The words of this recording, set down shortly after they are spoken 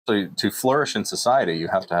actually, to flourish in society, you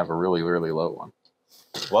have to have a really, really low one.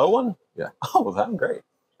 Low one? Yeah. Oh, well, that's great.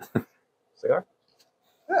 Cigar?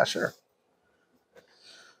 Yeah, sure.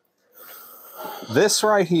 This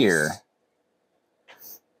right here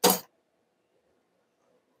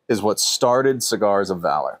is what started Cigars of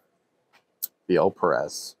Valor. The El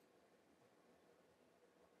Perez.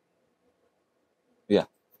 Yeah.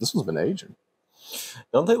 This one's been aging.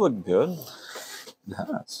 Don't they look good? It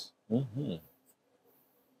has. Mm-hmm.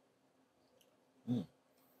 Mm.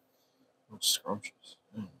 Scrumptious.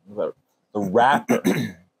 The wrapper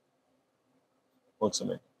looks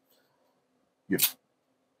amazing. Beautiful.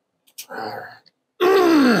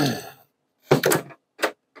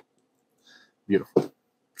 Beautiful.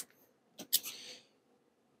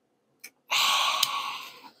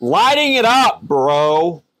 Lighting it up,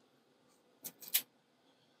 bro.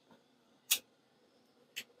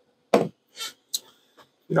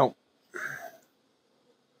 You know,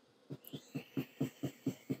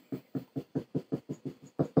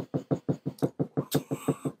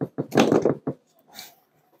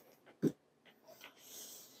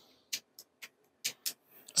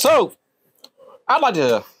 So, I'd like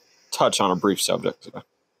to touch on a brief subject today.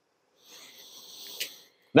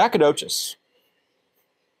 Nacogdoches.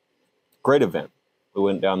 Great event. We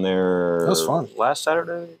went down there. That was fun. Last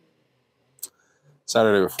Saturday?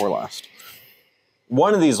 Saturday before last.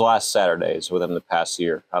 One of these last Saturdays within the past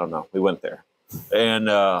year. I don't know. We went there. And,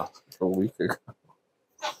 A week ago.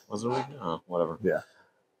 was it a week? Oh, whatever. Yeah.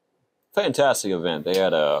 Fantastic event. They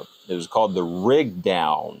had it was called the Rig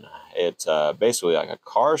Down. It's basically like a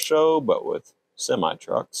car show, but with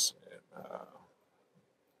semi-trucks.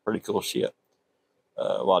 Pretty cool shit.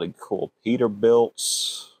 A lot of cool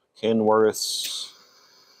Peterbilts, Kenworths.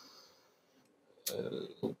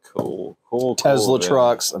 Cool Tesla cool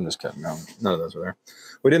trucks. I'm just kidding. No, none of those were there.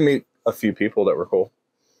 We did meet a few people that were cool.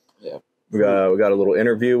 Yeah. We got a little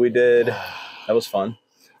interview we did. That was fun.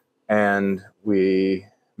 And we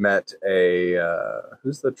met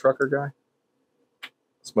who's the trucker guy?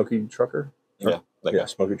 Smoky Trucker? Yeah. Yeah,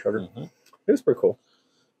 Smoky Trucker. Mm-hmm. It was pretty cool.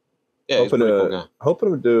 Yeah, he's a pretty cool guy.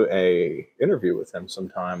 Hoping to do a interview with him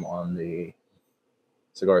sometime on the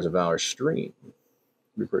Cigars of Valor stream. It'd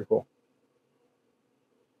be pretty cool.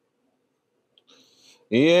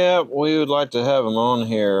 Yeah, we would like to have him on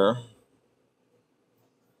here.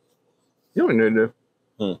 You know what we need to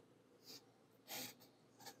do?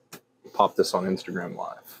 Pop this on Instagram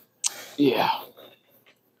Live. Yeah.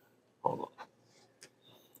 Hold on.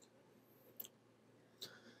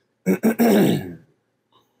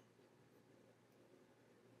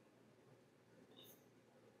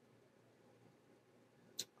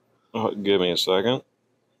 Give me a second.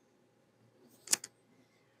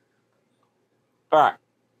 All right.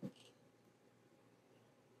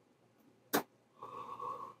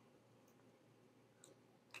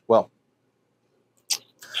 Well,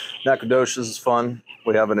 Nacogdoches is fun.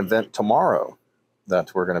 We have an event tomorrow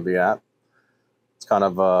that we're going to be at. It's kind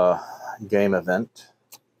of a game event.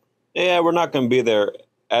 Yeah, we're not going to be there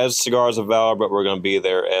as Cigars of Valor, but we're going to be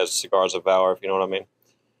there as Cigars of Valor, if you know what I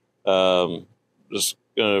mean. It's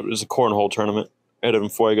a cornhole tournament at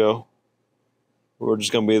Enfuego. We're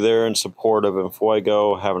just going to be there in support of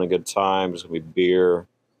Enfuego, having a good time. There's going to be beer,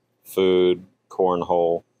 food,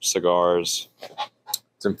 cornhole, cigars.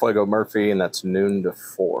 It's Enfuego Murphy, and that's noon to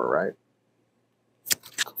 4, right?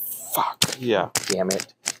 Fuck. Yeah. Damn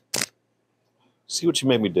it. See what you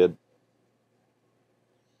made me did.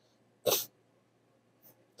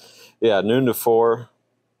 Yeah, noon to 4.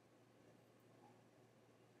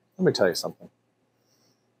 Let me tell you something.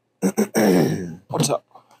 What's up?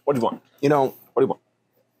 What do you want? You know, what do you want?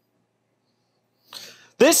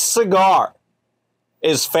 This cigar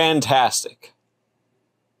is fantastic.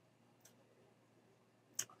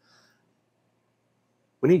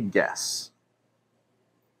 We need guests.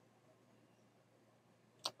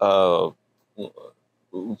 We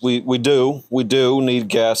do need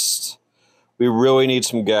guests. We really need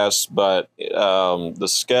some guests, but the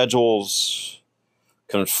schedules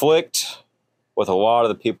conflict with a lot of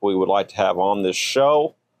the people we would like to have on this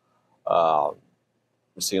show.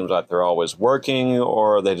 It seems like they're always working,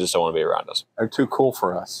 or they just don't want to be around us. They're too cool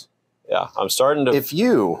for us. Yeah, I'm starting to... If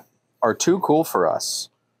you are too cool for us,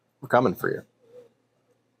 we're coming for you.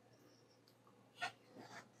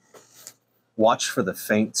 Watch for the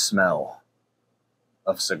faint smell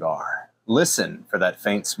of cigar. Listen for that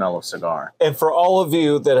faint smell of cigar. And for all of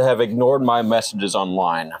you that have ignored my messages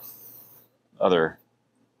online, other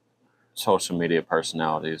social media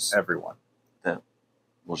personalities, everyone that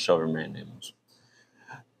will show their man names,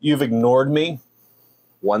 you've ignored me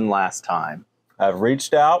one last time. I've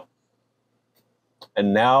reached out.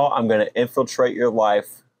 And now I'm going to infiltrate your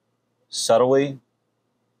life subtly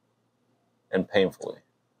and painfully.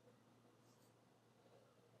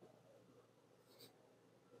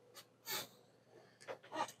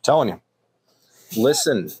 Telling you.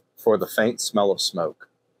 Listen for the faint smell of smoke.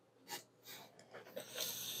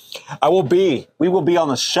 We will be on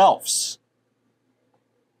the shelves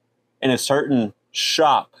in a certain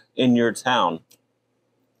shop in your town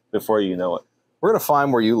before you know it. We're going to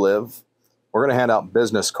find where you live. We're going to hand out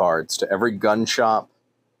business cards to every gun shop,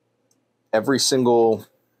 every single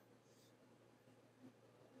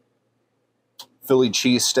Philly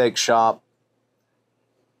cheesesteak shop,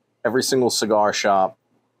 every single cigar shop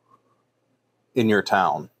in your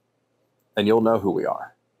town, and you'll know who we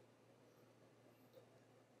are.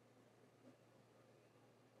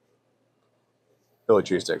 Philly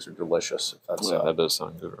cheesesteaks are delicious. If that's That does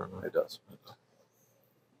sound good, right? It does.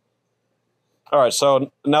 All right, so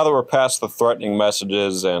now that we're past the threatening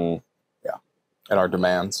messages and our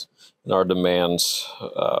demands.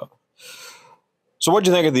 so what did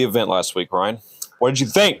you think of the event last week, Ryan? What did you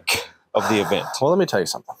think of the event? Well, let me tell you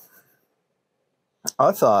something.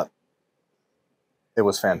 I thought it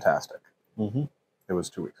was fantastic. Mm-hmm. It was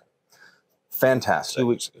 2 weeks ago. Fantastic. 2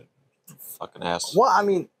 weeks ago. Fucking ass. Well, I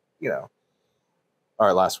mean, all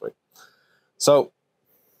right, last week. So,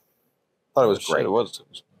 thought it was great. Shit, it was 2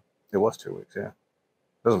 weeks. It was 2 weeks, yeah.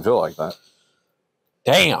 Doesn't feel like that.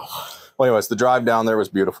 Damn. Well, anyways, the drive down there was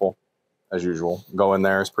beautiful, as usual. Go in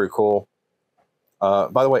there is pretty cool.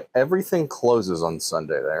 By the way, everything closes on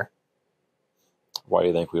Sunday there. Why do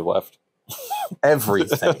you think we left?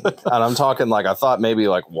 Everything. And I'm talking like, I thought maybe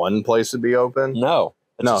like one place would be open. No.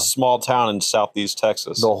 It's No. a small town in southeast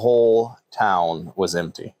Texas. The whole town was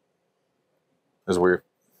empty. It was weird.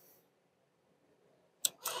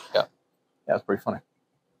 Yeah. Yeah, it's pretty funny.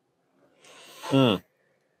 I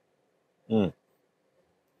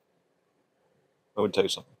would tell you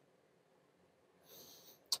something.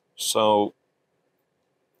 So,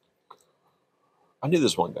 I knew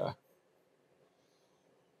this one guy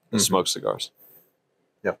that smoked cigars.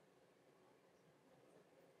 Yep.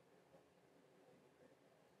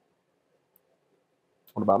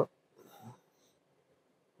 What about it?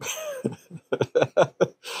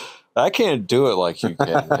 I can't do it like you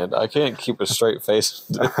can, man. I can't keep a straight face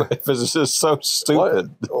if it's just so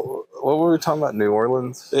stupid. What were we talking about? New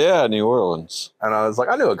Orleans? Yeah, New Orleans. And I was like,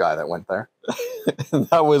 I knew a guy that went there.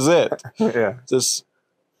 That was it. Yeah. Just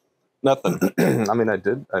nothing. I mean,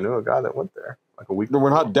 I knew a guy that went there like a week We're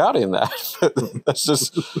ago. not doubting that. That's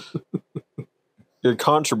just your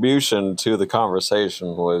contribution to the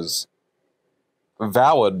conversation was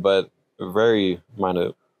valid, but very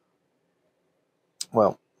minute.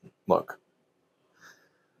 Well, look.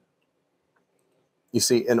 You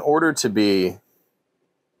see, in order to be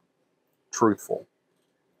truthful,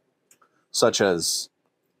 such as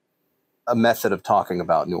a method of talking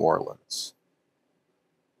about New Orleans,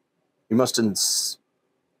 you must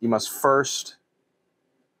first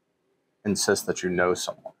insist that you know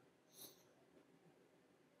someone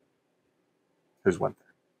who's went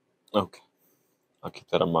there. Okay. I'll keep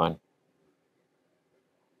that in mind.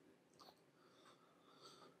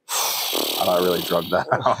 I really drug that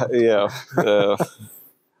out. Yeah.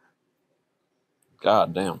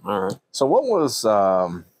 God damn. All right. So what was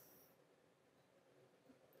over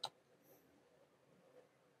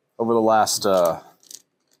the last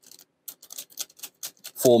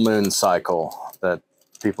full moon cycle that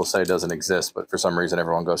people say doesn't exist, but for some reason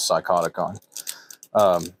everyone goes psychotic on.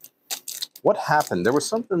 What happened? There was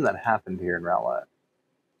something that happened here in Rowlett.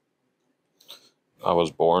 I was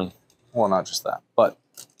born. Well, not just that, but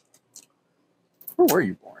where were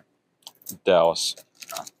you born? Dallas.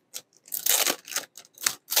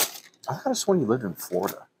 I thought I sworn you lived in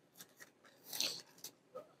Florida.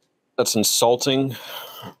 That's insulting,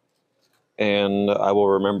 and I will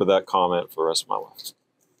remember that comment for the rest of my life.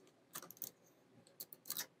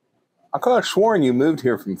 I could have sworn you moved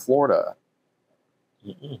here from Florida.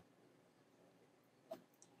 Mm-mm.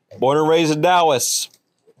 Born and raised in Dallas.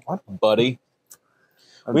 What? Buddy?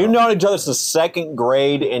 We've known each other since second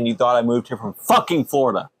grade, and you thought I moved here from fucking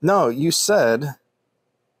Florida. No, you said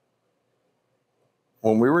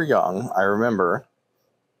when we were young, I remember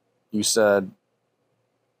you said,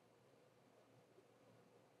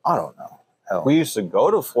 I don't know. Hell, We used to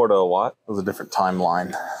go to Florida a lot. it was a different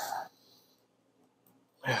timeline.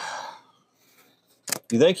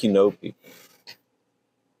 You think you know people?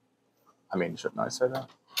 I mean, shouldn't I say that?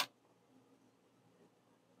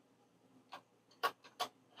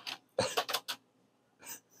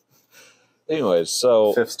 Anyways,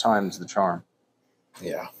 so Fifth time's the charm.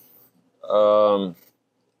 yeah.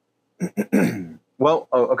 Well,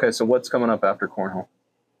 okay. So what's coming up after cornhole?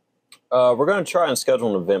 We're going to try and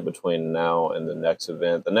schedule an event between now and the next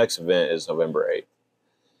event. The next event is November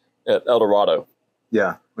 8th at El Dorado.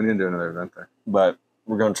 Yeah, we need to do another event there. But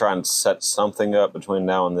we're going to try and set something up between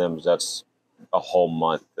now and then, because that's a whole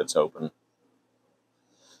month that's open.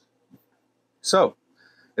 So,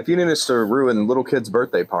 if you need us to ruin little kids'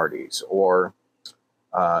 birthday parties or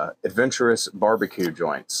adventurous barbecue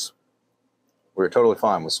joints, we're totally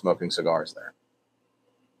fine with smoking cigars there.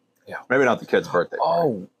 Yeah. Maybe not the kids' birthday party.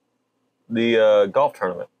 Oh, the golf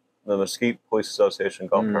tournament. The Mesquite Police Association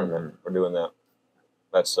golf tournament. We're doing that.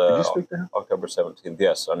 That's Did you speak to him? October 17th.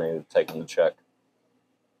 Yes, I need to take him to check.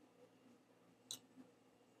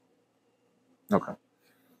 Okay.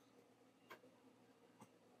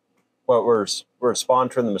 Well, we're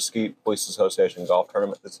sponsoring the Mesquite Police Association golf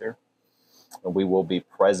tournament this year, and we will be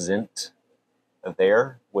present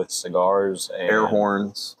there with cigars and air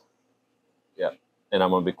horns. Yeah, and I'm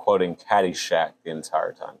going to be quoting Caddyshack the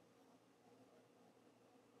entire time.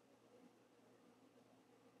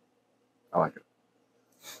 I like it.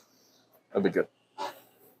 That'd be good.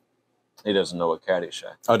 He doesn't know what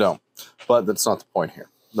Caddyshack. I don't, but that's not the point here.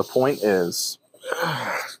 The point is,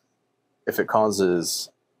 if it causes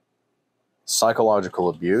psychological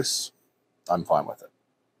abuse, I'm fine with it.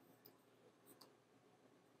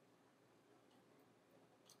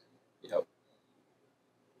 Yep.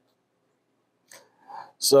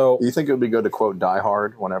 So, do you think it would be good to quote Die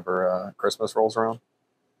Hard whenever Christmas rolls around?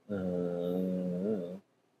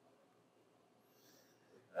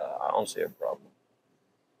 I don't see a problem.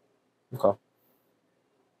 Okay.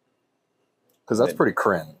 Because that's pretty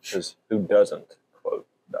cringe. Because who doesn't quote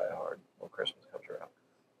Die Hard when Christmas comes around?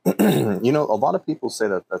 You know, a lot of people say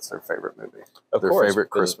that that's their favorite movie. Of their course, favorite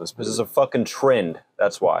Christmas movie. This is a fucking trend.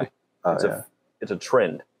 That's why. It's a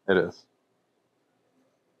trend. It is.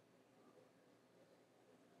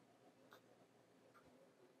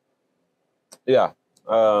 Yeah.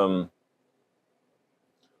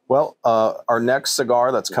 Well, our next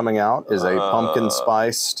cigar that's coming out is a pumpkin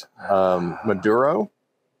spiced Maduro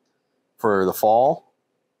for the fall.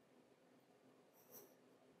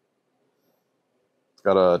 It's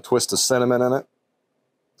got a twist of cinnamon in it.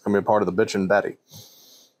 It's going to be a part of the Bitchin' Betty.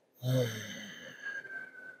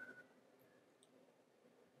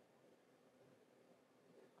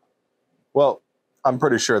 Well, I'm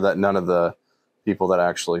pretty sure that none of the people that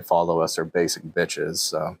actually follow us are basic bitches,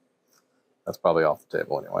 so that's probably off the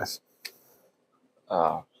table anyways.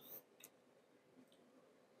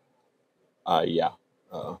 Yeah.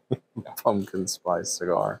 Pumpkin spice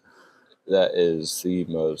cigar. That is the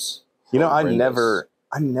most... You know, I never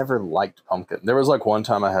liked pumpkin. There was like one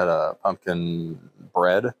time I had a pumpkin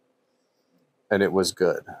bread, and it was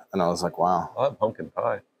good. And I was like, wow. I like pumpkin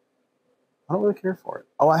pie. I don't really care for it.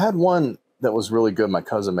 Oh, I had one that was really good my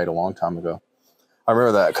cousin made a long time ago. I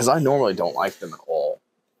remember that because I normally don't like them at all.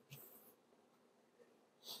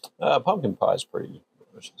 Pumpkin pie is pretty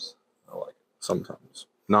delicious. I like it. Sometimes.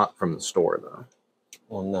 Not from the store, though.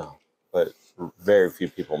 Well, no. But very few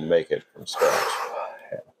people make it from scratch.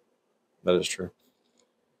 Yeah, that is true.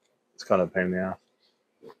 It's kind of a pain in the ass.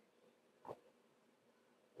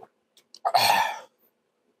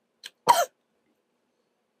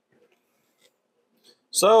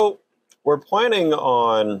 So, we're planning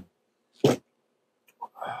on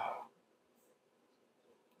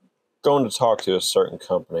going to talk to a certain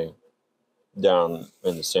company down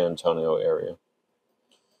in the San Antonio area.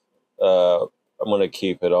 I'm going to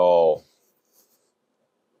keep it all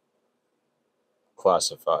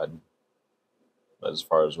classified as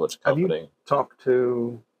far as which company. Have you talked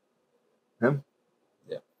to him?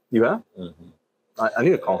 Yeah. You have? Mm-hmm. I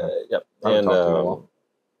need to call him. Yep. And I'll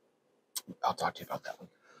talk to you about that one.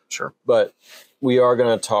 Sure. But we are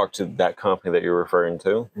going to talk to that company that you're referring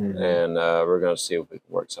to, Mm-hmm. and we're going to see if we can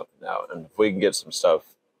work something out. And if we can get some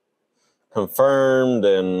stuff confirmed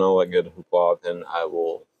and all that good hoopla, then I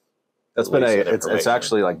will. That's been it's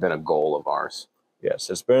actually like been a goal of ours. Yes,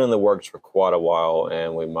 it's been in the works for quite a while,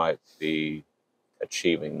 and we might be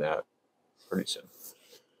achieving that pretty soon.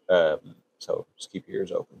 So just keep your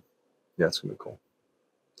ears open. Yeah, it's gonna be cool.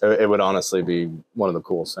 It would honestly be one of the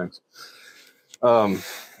coolest things.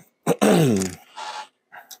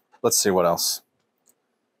 Let's see what else.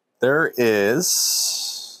 There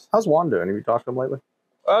is. How's Juan doing? Have you talked to him lately?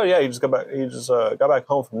 Oh yeah, he just got back. He just got back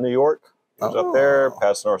home from New York. He was up there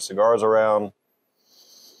passing our cigars around.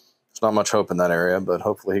 There's not much hope in that area, but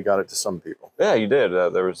hopefully he got it to some people. Yeah, he did.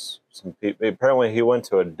 There was some people. Apparently, he went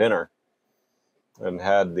to a dinner and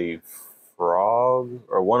had the frog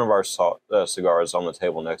or one of our cigars on the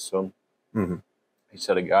table next to him. Mm-hmm. he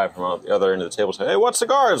said a guy from the other end of the table said, "Hey, what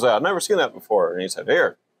cigar is that? I've never seen that before." And he said,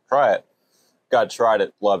 "Here, try it." Guy tried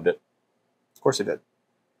it, loved it. Of course he did.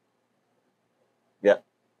 Yeah,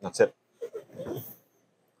 that's it.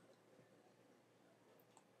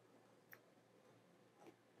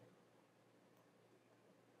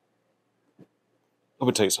 Let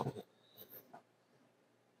me tell you something.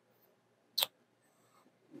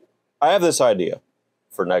 I have this idea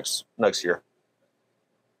for next year.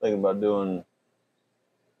 Thinking about doing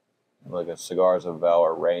like a Cigars of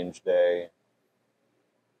Valor range day,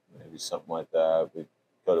 maybe something like that. We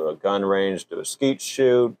go to a gun range, do a skeet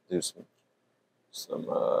shoot, do some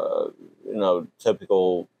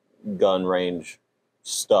typical gun range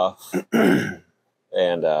stuff, and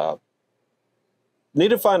need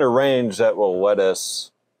to find a range that will let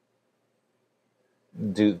us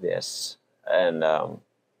do this. And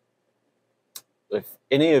if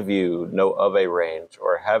any of you know of a range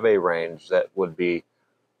or have a range that would be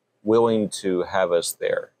willing to have us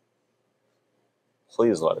there,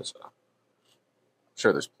 please let us know. I'm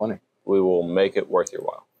sure there's plenty. We will make it worth your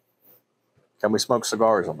while. Can we smoke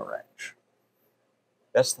cigars on the range?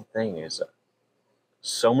 That's the thing, is that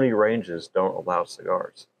so many ranges don't allow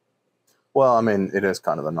cigars. Well, I mean, it is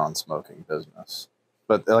kind of a non-smoking business.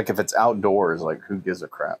 But like if it's outdoors, like who gives a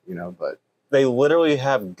crap, you know? But they literally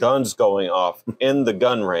have guns going off in the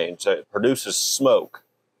gun range that produces smoke.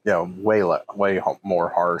 Yeah, way more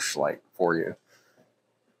harsh, like for you.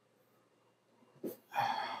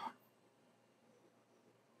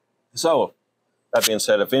 So, that being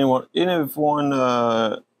said, if any one of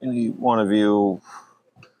you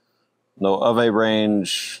know of a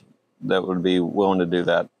range that would be willing to do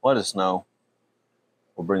that, let us know.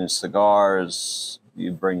 We'll bring the cigars.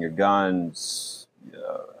 You bring your guns.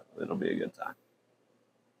 It'll be a good time.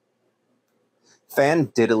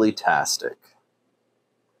 Fan-diddly-tastic.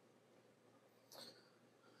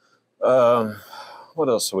 What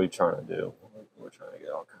else are we trying to do? We're trying to get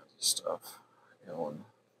all kinds of stuff going.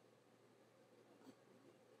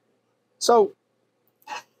 So,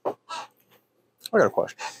 I got a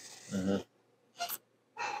question. Mm-hmm.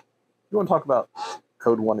 You want to talk about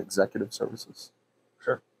Code 1 Executive Services?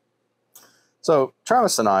 Sure. So,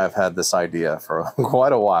 Travis and I have had this idea for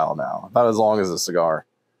quite a while now, about as long as a cigar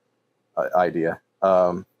idea,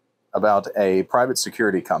 about a private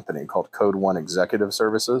security company called Code 1 Executive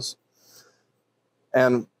Services.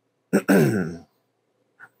 And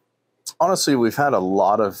honestly, we've had a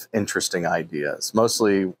lot of interesting ideas,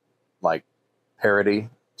 mostly like parody,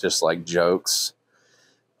 just like jokes.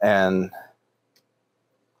 And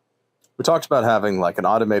we talked about having like an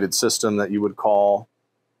automated system that you would call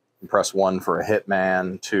and press 1 for a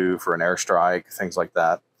hitman, 2 for an airstrike, things like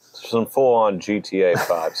that. Some full-on GTA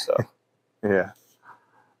 5 stuff. Yeah.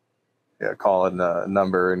 Yeah, call in a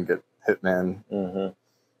number and get hitman. Mm-hmm.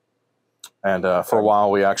 And for a while,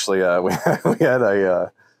 we actually we had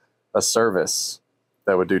a service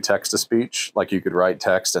that would do text-to-speech. Like you could write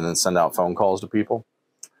text and then send out phone calls to people.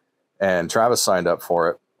 And Travis signed up for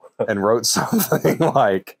it and wrote something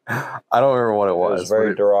like, I don't remember what it was. It was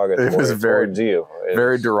very derogatory. It was very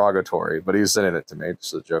towards derogatory, but he was sending it to me,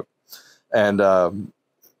 just a joke. And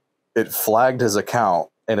it flagged his account,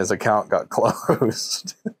 and his account got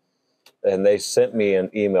closed. And they sent me an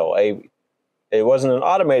email. It wasn't an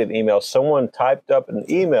automated email. Someone typed up an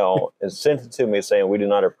email and sent it to me saying, "We do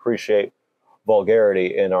not appreciate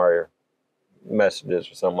vulgarity in our messages,"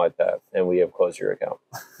 or something like that, and we have closed your account.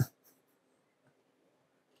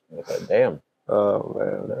 I thought, damn. Oh,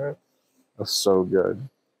 man. All right. That's so good.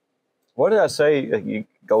 What did I say? You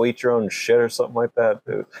go eat your own shit or something like that,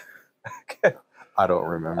 dude? I don't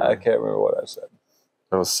remember. I can't remember what I said.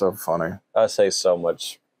 It was so funny. I say so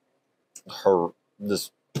much I don't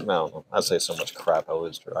know. I say so much crap. I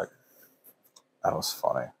lose track. That was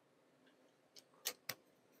funny.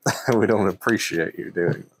 We don't appreciate you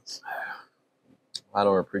doing this. I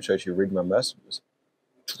don't appreciate you reading my messages.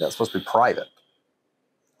 Yeah, it's supposed to be private.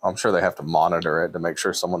 I'm sure they have to monitor it to make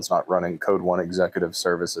sure someone's not running Code 1 Executive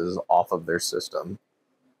Services off of their system.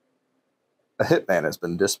 A hitman has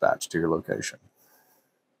been dispatched to your location.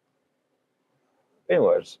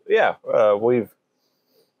 Anyways, yeah, we've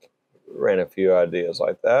ran a few ideas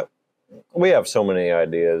like that. We have so many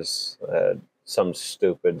ideas. Some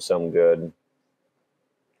stupid, some good.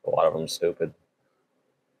 A lot of them stupid.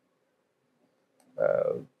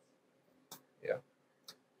 Yeah.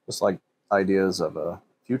 Just like ideas of a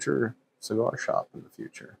future cigar shop in the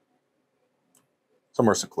future.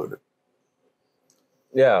 Somewhere secluded.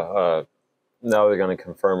 Yeah. Now they're going to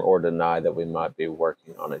confirm or deny that we might be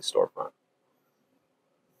working on a storefront.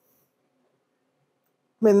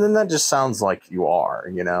 I mean, then that just sounds like you are,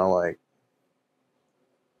 you know, like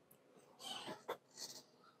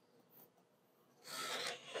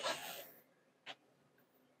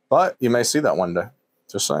But you may see that one day.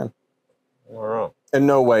 Just saying. I don't know. In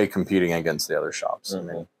no way competing against the other shops. I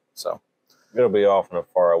mean, so it'll be off in a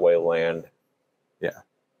faraway land. Yeah.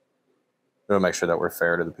 We'll make sure that we're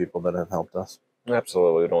fair to the people that have helped us.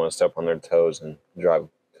 Absolutely. We don't want to step on their toes and drive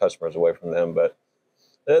customers away from them. But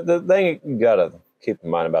the thing you got to keep in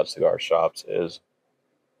mind about cigar shops is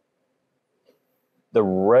the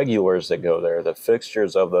regulars that go there, the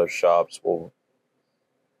fixtures of those shops will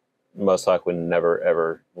most likely never,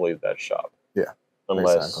 ever leave that shop. Yeah.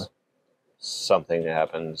 Unless something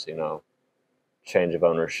happens, change of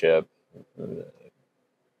ownership,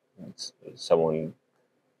 something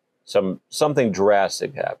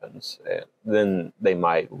drastic happens, and then they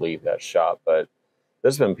might leave that shop. But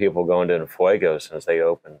there's been people going to Fuego since they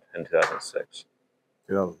opened in 2006.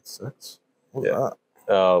 2006? What was that?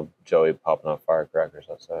 Oh, Joey popping off firecrackers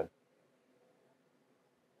outside.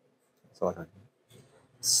 It's like a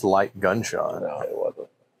slight gunshot. No, it wasn't.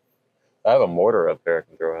 I have a mortar up there I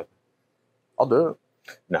can throw out. I'll do it.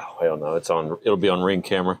 No, hell no. It'll be on Ring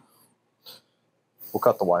camera. We'll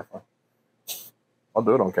cut the Wi-Fi. I'll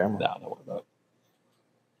do it on camera. No, don't worry about it.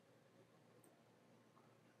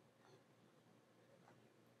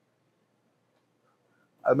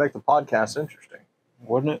 I'd make the podcast interesting.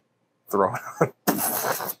 Wouldn't it? Throw it.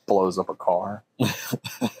 Blows up a car.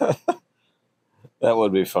 That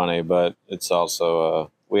would be funny, but it's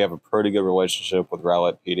also we have a pretty good relationship with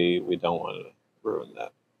Rowlett PD. We don't want to ruin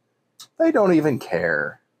that. They don't even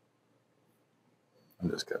care. I'm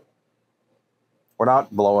just kidding. We're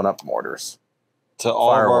not blowing up mortars. To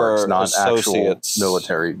all Fireworks, of our not associates, actual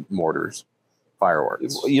military mortars.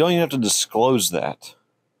 Fireworks. You don't even have to disclose that.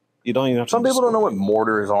 You don't even have to. Some people don't know what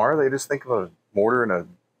mortars are. They just think of a mortar and a...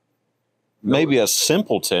 Maybe a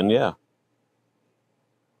simpleton, yeah.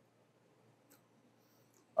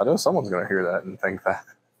 I know someone's going to hear that and think that.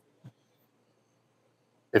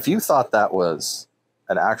 If you thought that was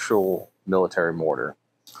an actual military mortar,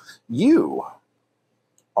 you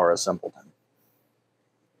are a simpleton.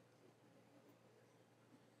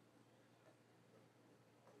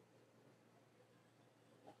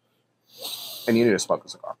 And you need to smoke a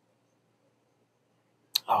cigar.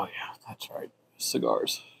 Oh, yeah, that's right.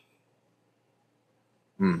 Cigars.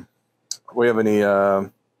 We have any...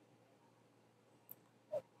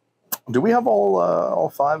 do we have all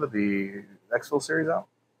 5 of the Exfil series out?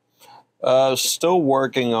 Still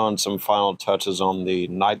working on some final touches on the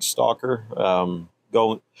Night Stalker.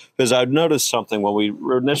 Because I've noticed something when we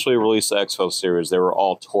initially released the Exfil series, they were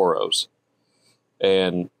all Toros.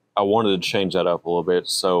 And I wanted to change that up a little bit.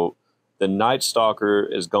 So the Night Stalker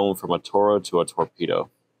is going from a Toro to a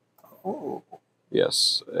Torpedo. Oh.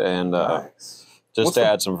 Yes. And Nice. just to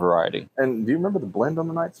add some variety. And do you remember the blend on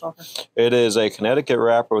the Night Stalker? It is a Connecticut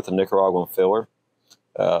wrapper with a Nicaraguan filler.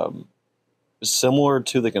 Similar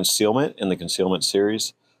to the Concealment in the Concealment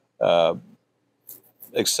series,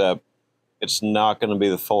 except it's not going to be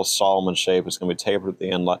the full Solomon shape. It's going to be tapered at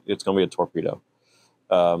the end. It's going to be a Torpedo.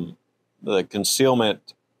 The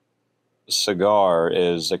Concealment cigar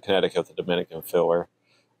is a Connecticut with a Dominican filler,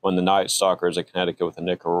 when the Night Stalker is a Connecticut with a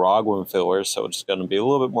Nicaraguan filler, so it's going to be a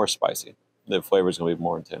little bit more spicy. The flavor is going to be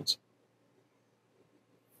more intense.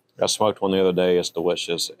 I smoked one the other day. It's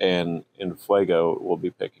delicious. And in Fuego, we'll be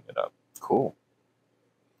picking it up. Cool.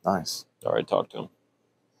 Nice. All right, talk to him.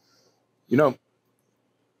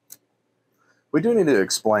 We do need to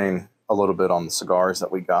explain a little bit on the cigars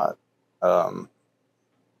that we got. I'll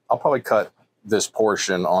probably cut this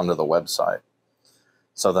portion onto the website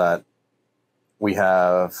so that we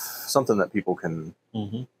have something that people can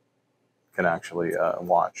actually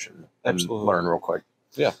watch and learn real quick.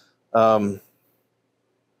 Yeah.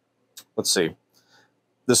 Let's see.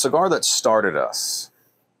 The cigar that started us,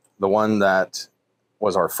 the one that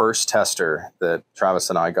was our first tester that Travis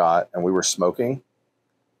and I got, and we were smoking.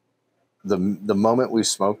 The moment we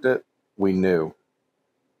smoked it, we knew,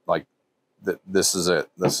 like, that this is it.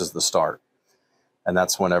 This is the start. And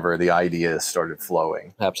that's whenever the ideas started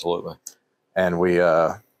flowing. Absolutely. And we,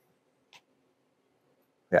 yeah.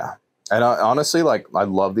 And honestly, like, I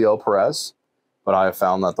love the El Perez, but I have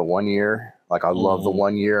found that the 1 year, like, I love the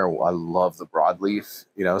 1 year. I love the broadleaf,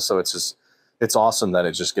 so it's awesome that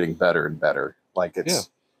it's just getting better and better. Like,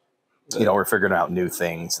 it's, we're figuring out new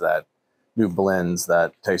blends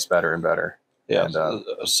that taste better and better. Yeah. And,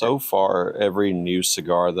 so far, every new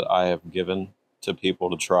cigar that I have given to people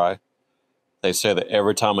to try, they say that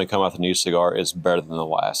every time we come out with a new cigar, it's better than the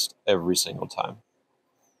last every single time.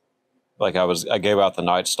 Like I gave out the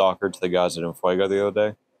Night Stalker to the guys at Fuego the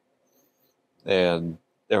other day, and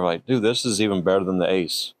they were like, "Dude, this is even better than the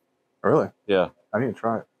Ace." Really? Yeah. I need to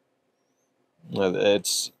try it.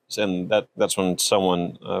 It's And that's when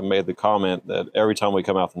someone made the comment that every time we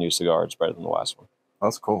come out with a new cigar, it's better than the last one.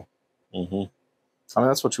 That's cool. Mm-hmm. I mean,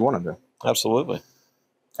 that's what you want to do. Absolutely.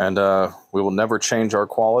 And we will never change our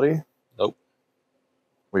quality. Nope.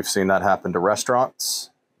 We've seen that happen to restaurants.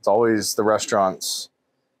 It's always the restaurants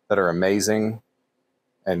that are amazing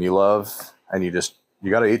and you love, and you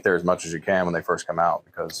got to eat there as much as you can when they first come out,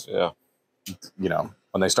 because, you know,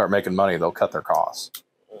 when they start making money, they'll cut their costs.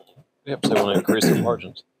 Yep, so they want to increase their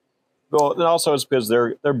margins. Well, and also it's because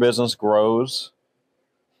their business grows,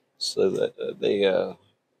 so that they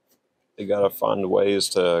got to find ways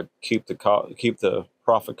to keep the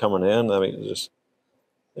profit coming in. I mean,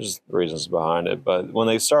 there's reasons behind it, but when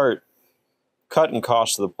they start cutting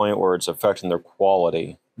costs to the point where it's affecting their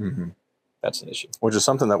quality, that's an issue. Which is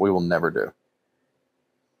something that we will never do.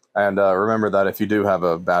 And remember that if you do have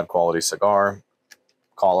a bad quality cigar,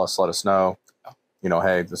 call us, let us know. You know,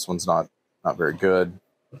 hey, this one's not very good.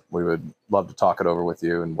 We would love to talk it over with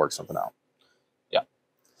you and work something out. Yeah.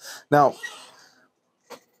 Now,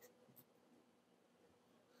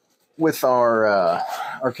 with our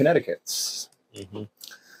Connecticut's,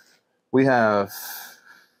 we have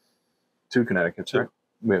 2 Connecticut's, right?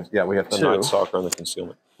 We have the 2. Night Stalker and the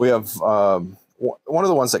Concealment. We have one of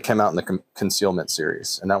the ones that came out in the Concealment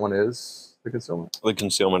series, and that one is the Concealment. The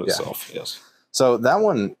Concealment itself, yes. So that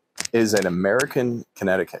one is an American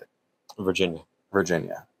Connecticut. Virginia,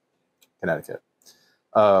 Connecticut.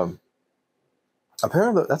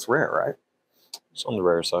 Apparently that's rare, right? It's on the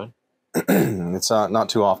rare side. It's not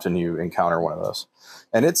too often you encounter one of those,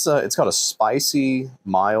 and it's got a spicy,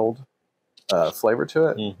 mild flavor to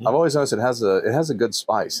it. I've always noticed it has a good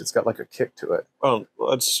spice. It's got like a kick to it. Well,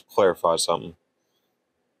 let's clarify something.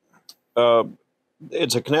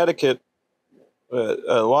 It's a Connecticut.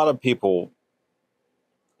 A lot of people,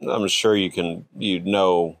 I'm sure you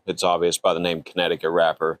know it's obvious by the name Connecticut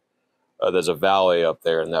wrapper. There's a valley up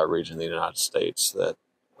there in that region of the United States that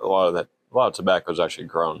a lot of tobacco is actually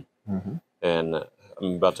grown. And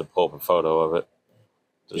I'm about to pull up a photo of it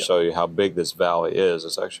to show you how big this valley is.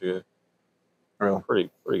 It's actually a pretty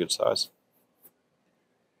good size.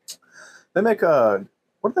 They make what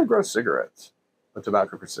do they grow cigarettes? The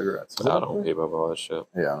tobacco for cigarettes. I don't keep up all that shit.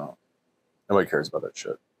 Yeah, nobody cares about that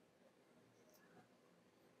shit.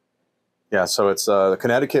 Yeah, so it's the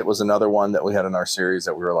Connecticut was another one that we had in our series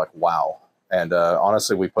that we were like, wow. And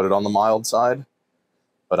honestly, we put it on the mild side,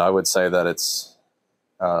 but I would say that it's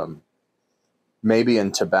maybe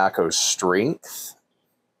in tobacco strength,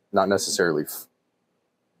 not necessarily.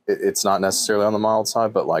 It's not necessarily on the mild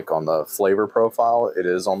side, but like on the flavor profile, it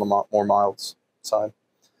is on the more mild side.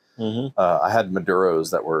 I had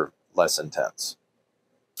Maduros that were less intense,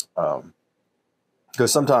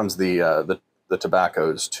 because sometimes the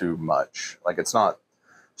tobacco is too much. Like it's not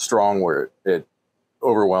strong where it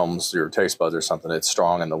overwhelms your taste buds or something. It's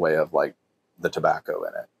strong in the way of like the tobacco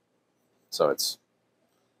in it. So it's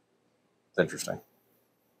interesting.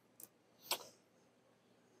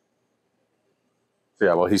 So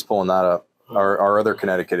yeah, well, he's pulling that up. Our other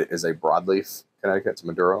Connecticut is a broadleaf Connecticut. It's a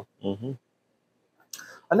Maduro.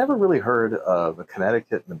 I never really heard of a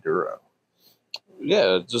Connecticut Maduro.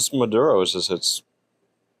 Yeah, just Maduro is it's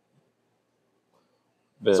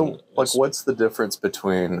been. So, like, what's the difference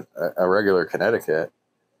between a regular Connecticut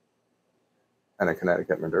and a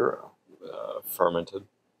Connecticut Maduro? Fermented.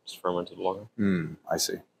 It's fermented longer. I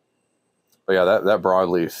see. But yeah, that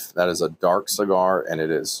broadleaf, that is a dark cigar, and it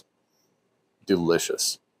is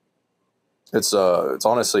delicious. It's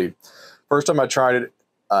honestly, first time I tried it,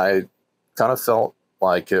 I kind of felt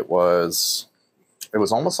like it was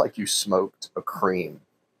almost like you smoked a cream.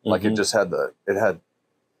 Like it had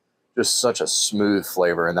just such a smooth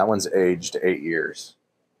flavor, and that one's aged 8 years,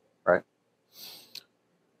 right?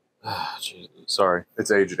 Sorry, it's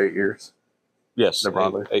aged 8 years. Yes, the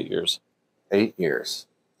broadleaf. 8 years. 8 years,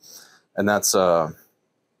 and that's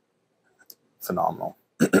phenomenal.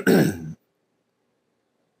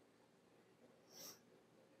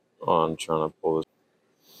 I'm trying to pull this.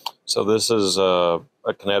 So this is a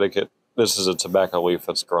Connecticut. This is a tobacco leaf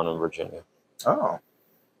that's grown in Virginia. Oh,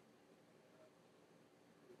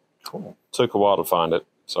 cool. Took a while to find it.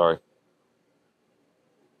 Sorry.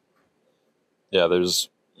 Yeah,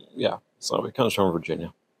 so it comes from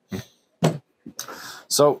Virginia.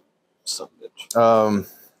 So, the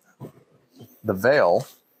Veil.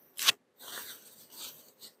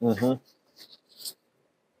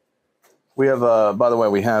 We have, by the way,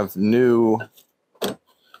 we have new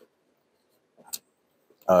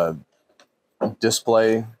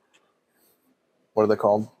display. What are they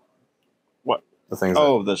called? What? The things.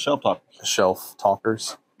 Oh, the shelf talkers. Shelf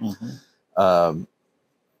talkers.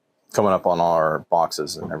 coming up on our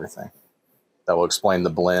boxes and everything. That will explain the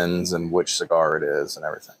blends and which cigar it is and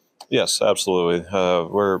everything. Yes, absolutely.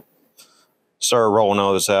 We're started rolling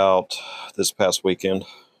all this out this past weekend.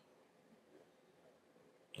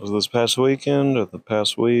 Was it this past weekend or the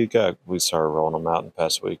past week? We started rolling them out in the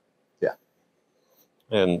past week. Yeah.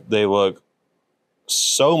 And they look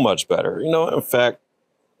so much better. You know, in fact,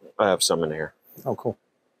 I have some in here. Oh, cool.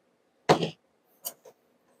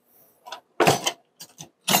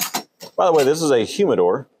 By the way, this is a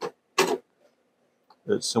humidor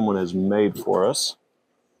that someone has made for us.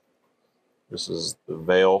 This is the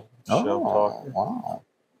Veil shelf talker. Wow.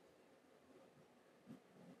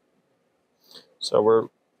 So we're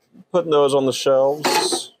putting those on the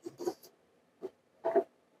shelves.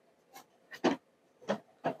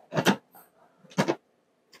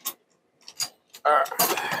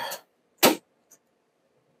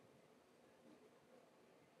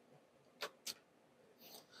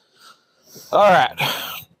 All right.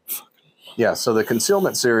 Yeah, so the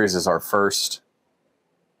concealment series is our first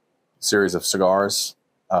series of cigars.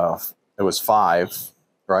 It was 5,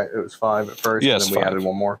 right? It was 5 at first, yes, and then we 5. added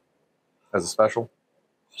one more as a special.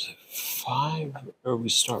 Was it 5, or we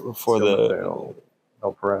start before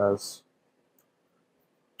El Perez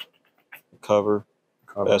cover,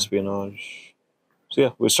 espionage. So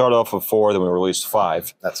yeah, we started off with 4, then we released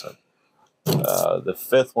 5. That's it. The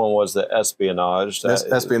 5th one was the espionage.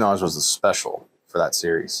 Espionage was the special for that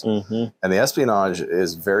series. Mm-hmm. And the espionage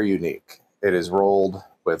is very unique. It is rolled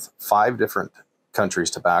with 5 different countries'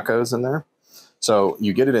 tobaccos in there. So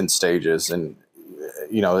you get it in stages, and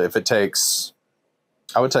you know, if it takes,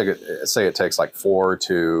 I would say it takes like 4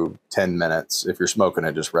 to 10 minutes if you're smoking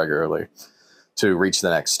it just regularly to reach the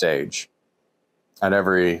next stage. And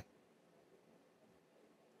every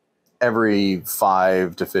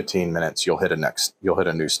 5 to 15 minutes, you'll hit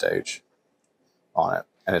a new stage on it,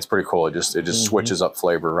 and it's pretty cool. It just mm-hmm. switches up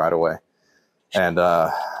flavor right away, and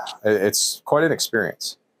it's quite an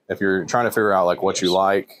experience. If you're trying to figure out like what you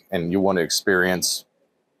like and you want to experience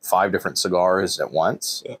 5 different cigars at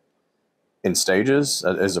once in stages,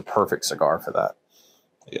 is a perfect cigar for that.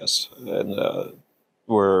 Yes, and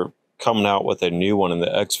we're coming out with a new one in the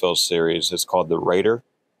Exfil series. It's called the Raider,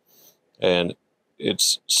 and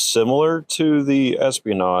it's similar to the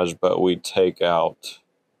espionage, but we take out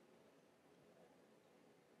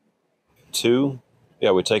 2.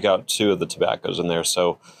 Yeah, we take out 2 of the tobaccos in there.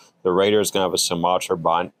 So the Raider is going to have a Sumatra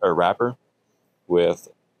wrapper with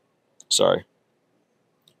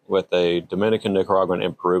a Dominican, Nicaraguan,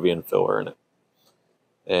 and Peruvian filler in it.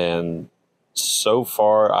 And so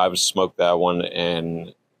far, I've smoked that one,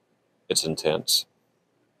 and it's intense.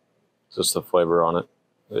 Just the flavor on it.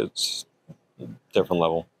 It's different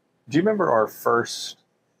level. Do you remember our first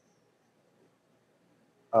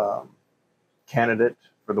candidate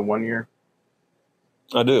for the 1 year?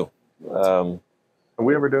 I do. Are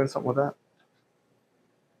we ever doing something with that?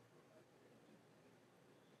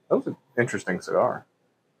 That was an interesting cigar.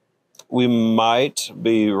 We might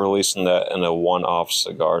be releasing that in a one-off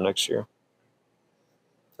cigar next year.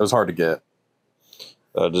 It was hard to get.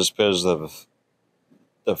 Just because of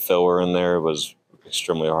the filler in there was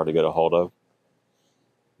extremely hard to get a hold of.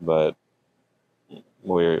 But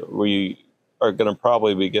we are going to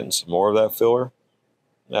probably be getting some more of that filler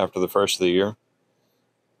after the first of the year.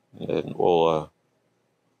 And we'll...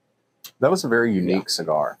 that was a very unique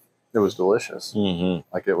cigar. It was delicious. Mm-hmm.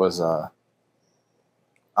 Like it was...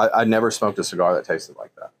 I never smoked a cigar that tasted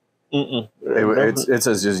like that. It's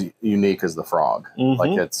as just unique as the frog. Mm-hmm.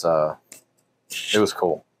 Like it was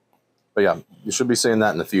cool. But yeah, you should be seeing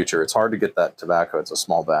that in the future. It's hard to get that tobacco. It's a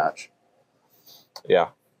small batch. Yeah.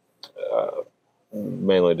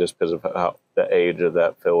 Mainly just because of how the age of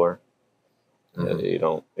that filler. Mm-hmm.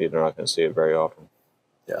 You're not going to see it very often.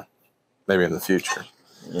 Yeah. Maybe in the future.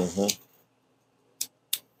 Mm-hmm.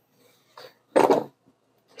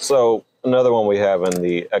 So another one we have in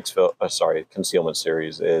the concealment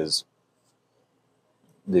series is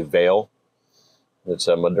the Veil. It's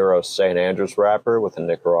a Maduro St. Andrews wrapper with a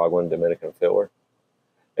Nicaraguan Dominican filler.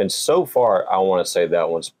 And so far, I want to say that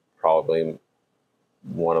one's probably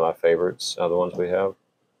one of my favorites of the ones we have.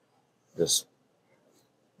 Just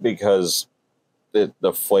because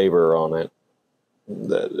the flavor on it,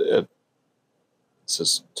 it's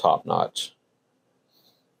just top notch.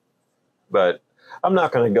 But I'm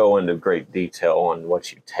not going to go into great detail on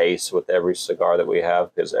what you taste with every cigar that we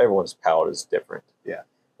have because everyone's palate is different. Yeah.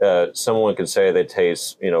 Someone could say they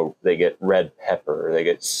taste, they get red pepper, or they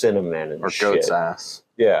get cinnamon and or shit. Goat's ass.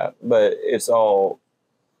 Yeah, but it's all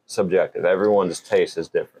subjective. Everyone's taste is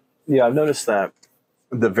different. Yeah, I've noticed that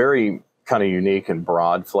the very kind of unique and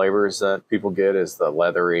broad flavors that people get is the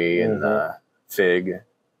leathery and the fig.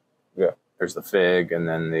 Yeah. There's the fig, and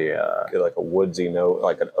then the get like a woodsy note,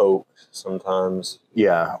 like an oak sometimes.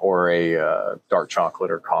 Yeah, or a dark chocolate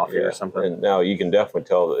or coffee or something. And now you can definitely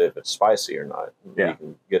tell if it's spicy or not. Yeah. You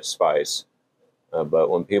can get spice. But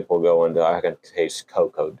when people go into, I can taste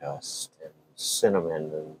cocoa dust and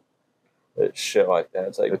cinnamon and shit like that.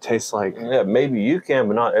 It's like, it tastes like, yeah, maybe you can,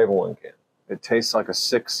 but not everyone can. It tastes like a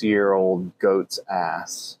 6-year-old goat's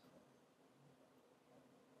ass.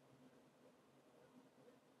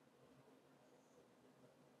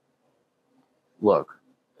 Look,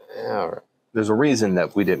 Yeah, there's a reason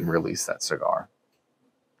that we didn't release that cigar.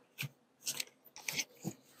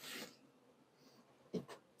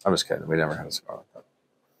 I'm just kidding. We never had a cigar like that.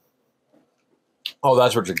 oh,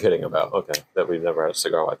 that's what you're kidding about. Okay, that we've never had a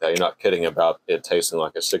cigar like that. You're not kidding about it tasting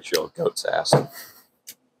like a 6-year-old goat's ass.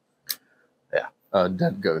 Yeah,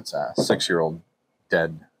 dead goat's ass. 6-year-old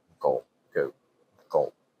dead goat.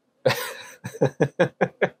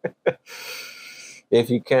 If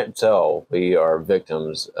you can't tell, we are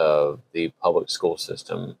victims of the public school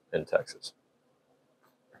system in Texas.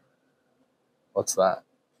 What's that?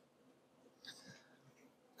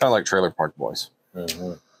 Kind of like Trailer Park Boys.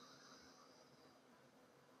 Mm-hmm.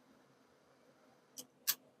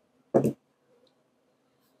 For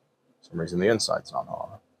some reason, the inside's not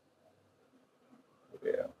on.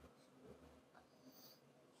 Yeah.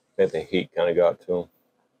 I think the heat kind of got to him.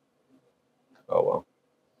 Oh, well.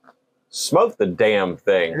 Smoke the damn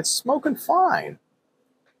thing. It's smoking fine.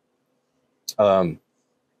 Yeah,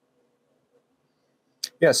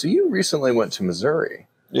 so you recently went to Missouri.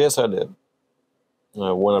 Yes, I did.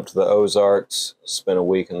 I went up to the Ozarks, spent a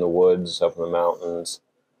week in the woods, up in the mountains.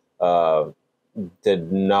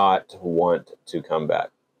 Did not want to come back.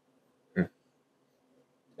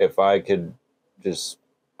 If I could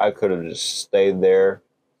I could have just stayed there.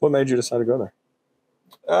 What made you decide to go there?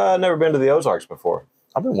 I've never been to the Ozarks before.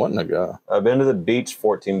 I've been wanting to go. I've been to the beach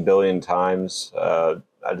 14 billion times. I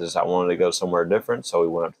wanted to go somewhere different, so we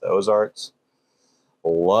went up to the Ozarks.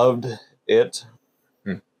 Loved it.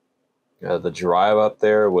 The drive up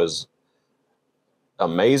there was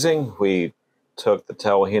amazing. We took the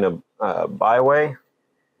Tawahina Byway,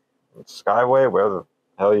 Skyway, whatever the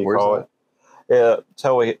hell you call it. Yeah,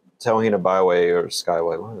 Tawahina Byway or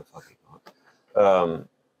Skyway, what the fuck you call it?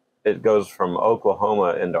 It goes from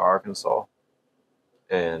Oklahoma into Arkansas,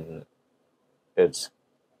 and it's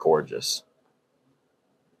gorgeous.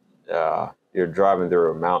 You're driving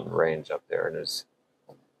through a mountain range up there, and it's.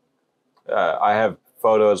 I have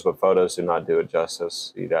photos, but photos do not do it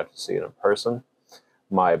justice. You'd have to see it in person.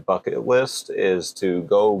 My bucket list is to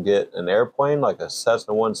go get an airplane like a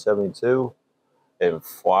Cessna 172 and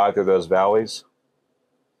fly through those valleys.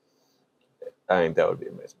 I think that would be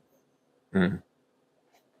amazing. Mm-hmm.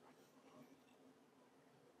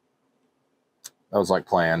 That was like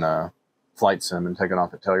playing flight sim and taking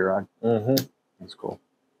off at Telluride. Mm-hmm. That's cool.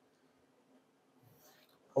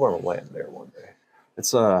 I want to land there one day.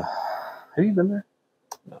 It's have you been there?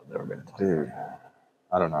 No, I've never been. Dude,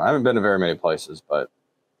 I don't know. I haven't been to very many places, but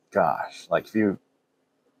gosh, like that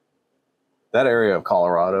area of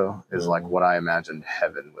Colorado is like what I imagined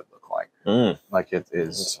heaven would look like. Like it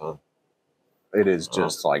is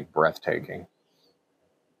just like breathtaking.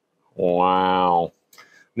 Wow.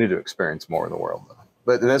 Need to experience more of the world though.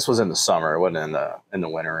 But this was in the summer. It wasn't in the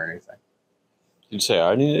winter or anything. You'd say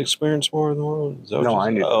I need to experience more of the world? No,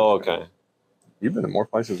 I need. Oh, okay. You've been to more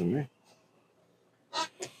places than me.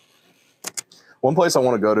 One place I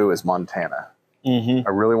want to go to is Montana. Mm-hmm. I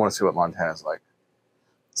really want to see what Montana's like.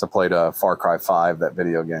 So I played Far Cry 5, that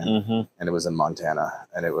video game, and it was in Montana,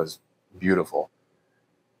 and it was beautiful.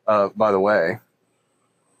 By the way,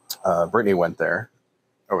 Brittany went there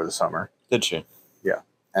over the summer. Did she? Yeah.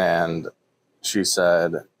 And she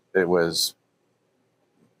said it was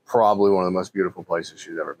probably one of the most beautiful places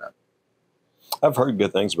she's ever been. I've heard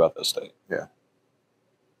good things about this state. Yeah.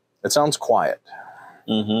 It sounds quiet.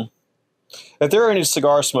 Mm-hmm. If there are any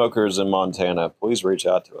cigar smokers in Montana, please reach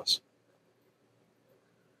out to us.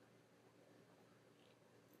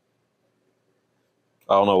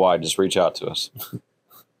 I don't know why, just reach out to us.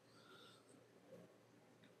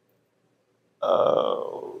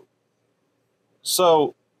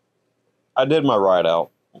 So I did my ride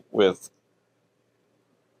out with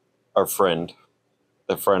our friend,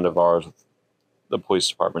 a friend of ours, the police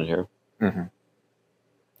department here. Mm-hmm.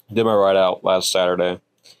 Did my ride out last Saturday,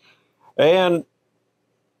 and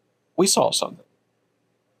we saw something.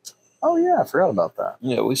 Oh yeah, I forgot about that.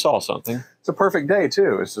 Yeah, we saw something. It's a perfect day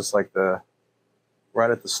too. It's just like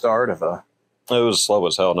right at the start of a. It was slow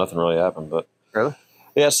as hell. Nothing really happened, but Really?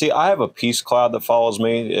 Yeah, see, I have a peace cloud that follows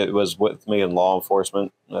me. It was with me in law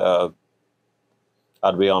enforcement. I'd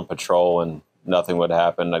be on patrol and nothing would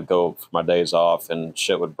happen. I'd go for my days off and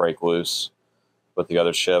shit would break loose with the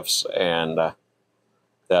other shifts, and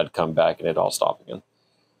that'd come back and it'd all stop again.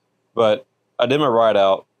 But I did my ride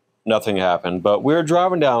out. Nothing happened. But we were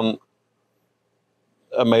driving down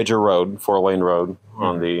a major road, 4-lane road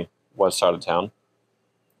on the west side of town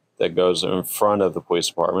that goes in front of the police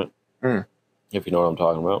department. If you know what I'm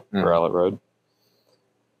talking about, Rowlett Road.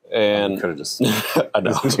 And could have just I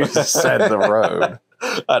know. You just said the road.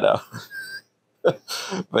 I know.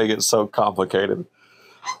 Make it so complicated.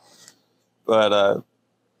 But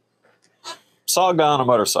saw a guy on a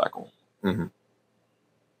motorcycle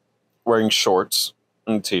wearing shorts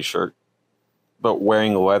and a t-shirt, but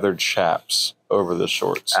wearing leather chaps over the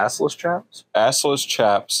shorts. Assless chaps? Assless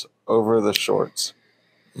chaps over the shorts.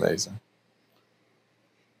 Amazing.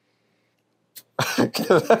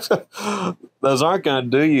 Those aren't going to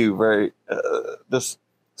do you very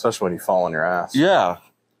especially when you fall on your ass. Yeah.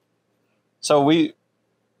 So we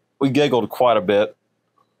giggled quite a bit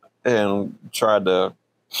and tried to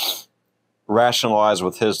rationalize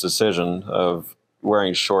with his decision of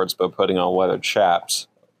wearing shorts but putting on leather chaps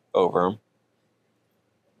over them.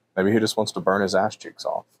 Maybe he just wants to burn his ass cheeks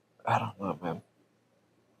off. I don't know, man.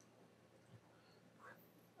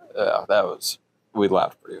 Yeah, we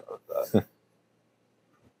laughed pretty hard at that.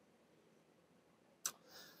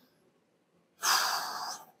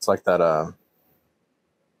 It's like that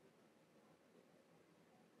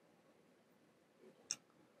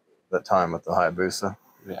that time with the Hayabusa.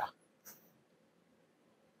 Yeah.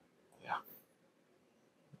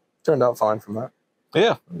 Turned out fine from that.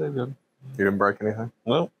 Yeah, they did. You didn't break anything?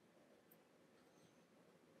 Well,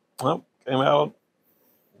 came out.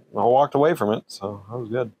 I walked away from it, so that was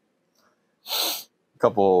good. A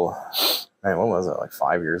couple, man, what was it, like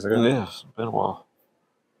 5 years ago? Yeah, it's been a while.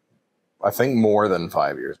 I think more than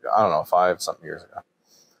 5 years ago. I don't know, 5-something years ago.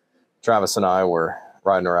 Travis and I were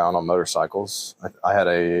riding around on motorcycles. I had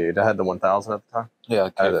the 1000 at the time. Yeah,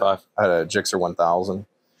 K5. I had a Gixxer 1000,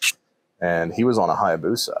 and he was on a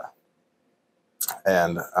Hayabusa.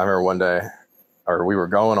 And I remember one day, we were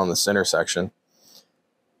going on this intersection,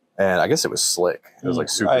 and I guess it was slick. It was like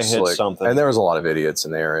super slick. Something. And there was a lot of idiots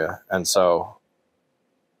in the area. And so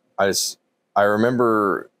I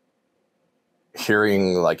remember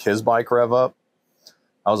hearing like his bike rev up.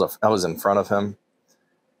 I was in front of him,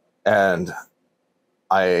 and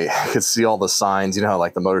I could see all the signs. You know how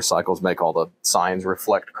like the motorcycles make all the signs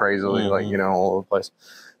reflect crazily, like, you know, all over the place.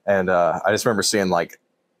 And I just remember seeing like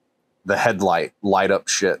the headlight light up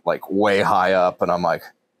shit like way high up, and I'm like,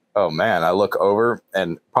 oh man. I look over,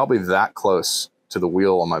 and probably that close to the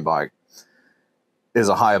wheel on my bike is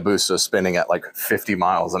a Hayabusa spinning at like 50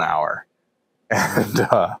 miles an hour. And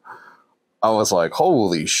I was like,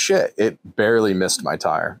 holy shit, it barely missed my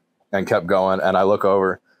tire and kept going. And I look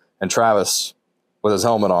over, and Travis with his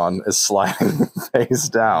helmet on is sliding face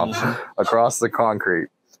down across the concrete.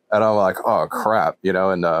 And I'm like, oh crap, you know,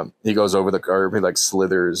 and he goes over the curb. He like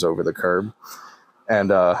slithers over the curb.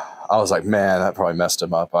 And I was like, man, that probably messed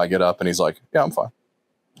him up. I get up, and he's like, yeah, I'm fine.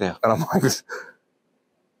 Yeah. And I'm like,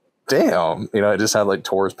 damn, you know, it just had like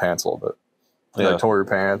tore his pants a little bit. Yeah. Like tore your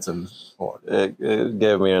pants, and it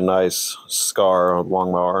gave me a nice scar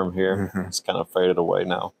along my arm here. It's kind of faded away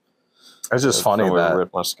now. It's just funny that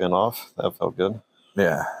ripped my skin off. That felt good.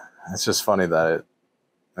 Yeah, it's just funny that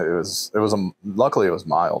luckily it was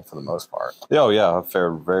mild for the most part. Oh yeah, I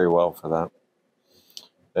fared very well for that.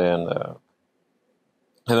 And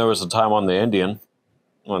there was a time on the Indian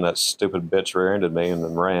when that stupid bitch rear-ended me and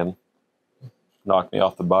then ran, knocked me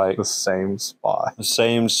off the bike. The same spot. The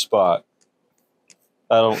same spot.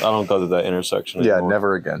 I don't go to that intersection anymore. Yeah,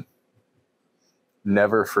 never again.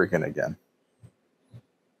 Never freaking again. Yeah.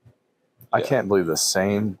 I can't believe the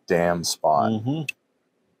same damn spot.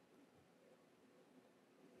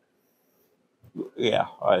 Yeah,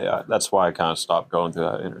 that's why I kind of stopped going through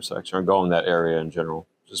that intersection or going that area in general,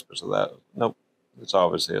 just because of that. Nope, it's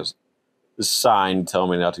obviously a sign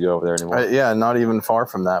telling me not to go over there anymore. Yeah, not even far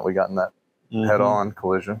from that, we got in that head-on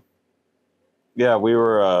collision. Yeah, we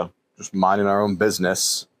were just minding our own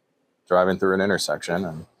business, driving through an intersection,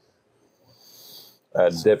 and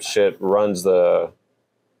that dipshit runs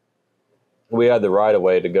we had the right of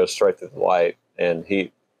way to go straight through the light, and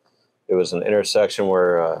it was an intersection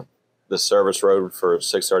where the service road for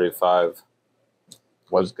 635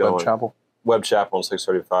 was going Webb Chapel on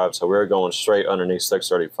 635. So we were going straight underneath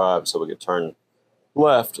 635 so we could turn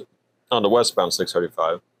left onto westbound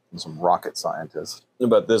 635. And some rocket scientist.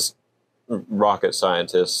 But this rocket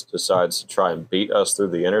scientist decides to try and beat us through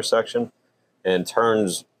the intersection and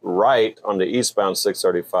turns right on the eastbound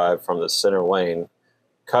 635 from the center lane,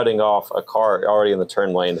 cutting off a car already in the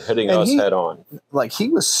turn lane, hitting us head on. Like, he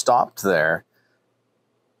was stopped there,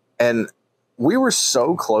 and we were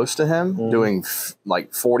so close to him doing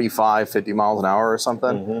like 45, 50 miles an hour or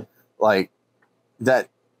something, like that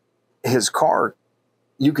his car,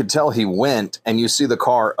 you could tell he went, and you see the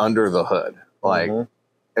car under the hood. Like,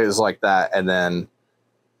 it was like that. And then,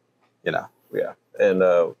 yeah.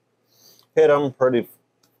 And hit him pretty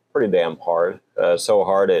damn hard. So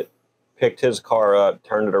hard it picked his car up,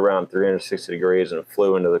 turned it around 360 degrees, and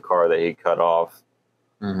flew into the car that he cut off.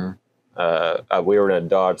 We were in a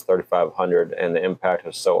Dodge 3500, and the impact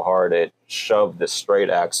was so hard it shoved the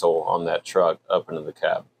straight axle on that truck up into the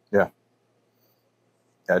cab.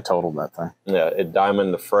 Yeah, it totaled that thing. Yeah, it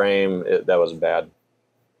diamonded the frame. That was bad.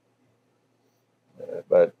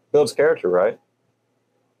 But builds character, right?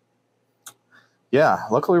 Yeah,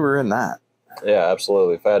 luckily we were in that. Yeah,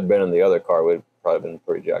 absolutely. If I had been in the other car, we'd probably been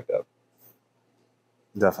pretty jacked up.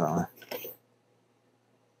 Definitely.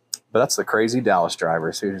 But that's the crazy Dallas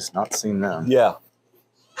drivers who's not seen them. Yeah.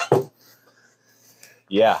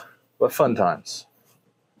 Yeah. But fun times.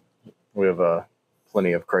 We have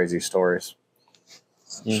plenty of crazy stories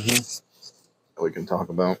that we can talk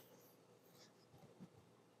about.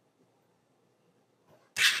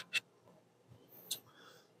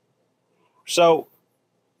 So,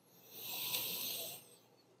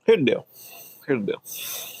 here's the deal.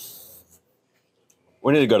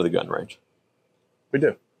 We need to go to the gun range. We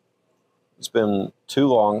do. It's been too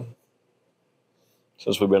long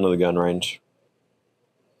since we've been to the gun range.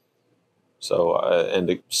 So, and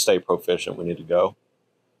to stay proficient, we need to go.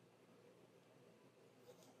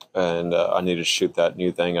 And I need to shoot that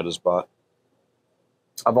new thing I just bought.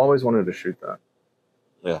 I've always wanted to shoot that.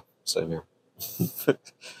 Yeah, same here.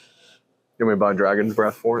 Can we buy Dragon's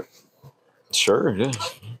Breath for it? Sure, yeah.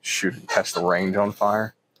 Shoot it, catch the range on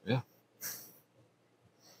fire. Yeah.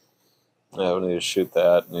 Yeah, we need to shoot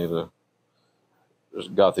that.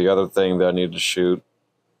 Just got the other thing that I need to shoot.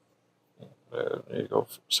 Need to go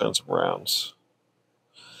send some rounds.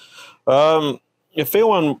 If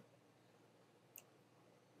anyone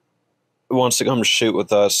wants to come shoot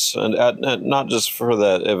with us, and not just for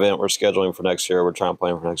that event we're scheduling for next year, we're trying to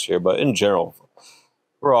plan for next year, but in general,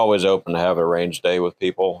 we're always open to have a range day with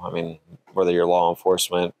people. I mean, whether you're law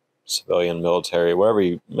enforcement, civilian, military, whatever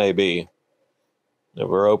you may be,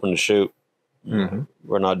 we're open to shoot.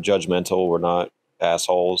 We're not judgmental. We're not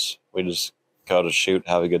assholes. We just go to shoot,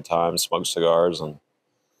 have a good time, smoke cigars, and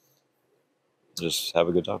just have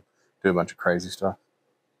a good time. Do a bunch of crazy stuff.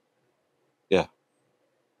 Yeah.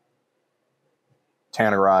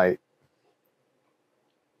 Tannerite.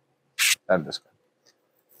 I'm just kidding.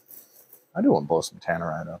 I do want to blow some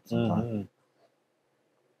Tannerite up sometime.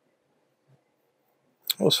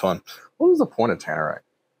 It was fun. What was the point of Tannerite?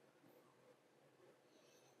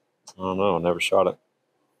 I don't know. I never shot it.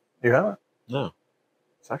 You haven't? No.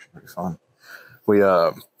 It's actually pretty fun. We,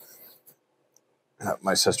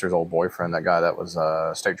 my sister's old boyfriend, that guy that was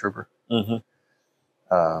a state trooper,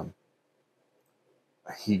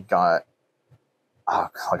 he got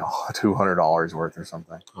like $200 worth or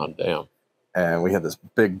something. Oh, damn. And we had this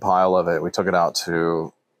big pile of it. We took it out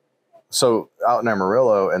out in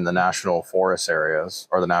Amarillo in the national forest areas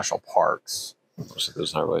or the national parks. So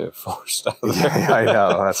there's not really a forest out there. Yeah, I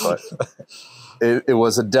know. That's what it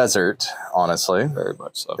was, a desert, honestly. Very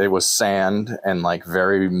much so. It was sand and like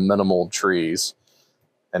very minimal trees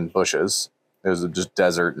and bushes. It was just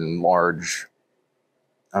desert and large.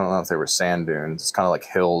 I don't know if they were sand dunes. It's kind of like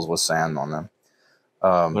hills with sand on them.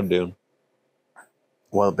 What dune?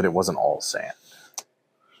 Well, but it wasn't all sand.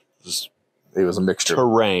 It was a mixture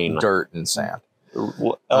terrain, of dirt and sand.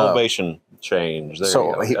 Elevation change. There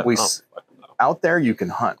so out there you can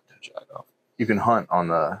hunt. You can hunt on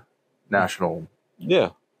the national. Yeah.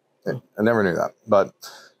 I never knew that. But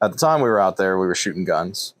at the time we were out there, we were shooting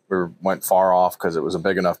guns. Went far off because it was a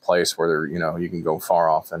big enough place where you can go far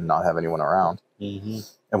off and not have anyone around. And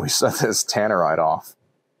we set this Tannerite off.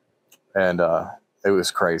 And it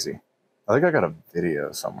was crazy. I think I got a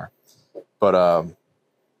video somewhere. But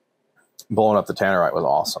blowing up the Tannerite was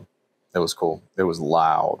awesome. It was cool. It was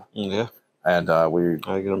loud. Yeah. And we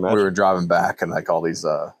were driving back, and like all these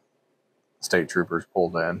state troopers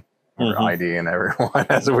pulled in. We were IDing everyone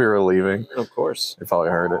as we were leaving. Of course. They probably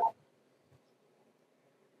heard it.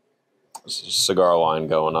 There's a cigar line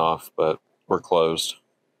going off, but we're closed.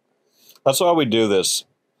 That's why we do this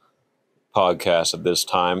podcast at this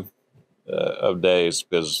time of days,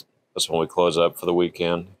 because that's when we close up for the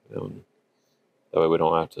weekend. That way we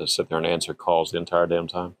don't have to sit there and answer calls the entire damn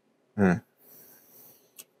time.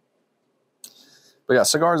 But yeah,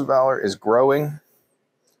 Cigars of Valor is growing.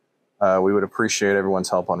 We would appreciate everyone's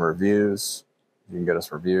help on reviews. You can get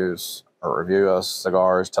us reviews or review us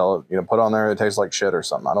cigars. Tell it, put on there it tastes like shit or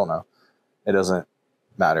something. I don't know. It doesn't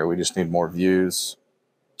matter. We just need more views,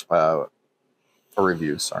 or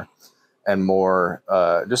reviews, sorry, and more,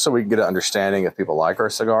 just so we can get an understanding if people like our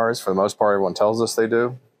cigars. For the most part, everyone tells us they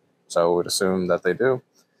do, so we'd assume that they do.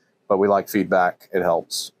 But we like feedback. It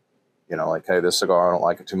helps. Like, hey, this cigar, I don't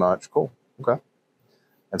like it too much. Cool. Okay.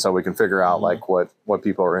 And so we can figure out like what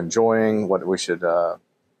people are enjoying, what we should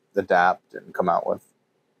adapt and come out with.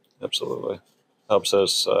 Absolutely. Helps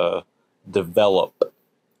us develop,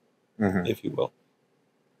 if you will.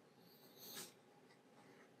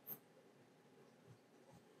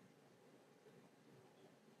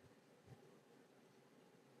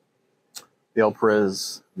 The El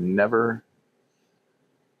Perez never,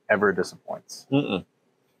 ever disappoints.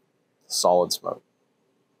 Solid smoke.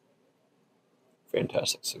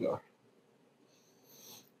 Fantastic cigar.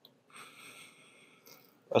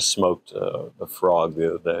 I smoked a frog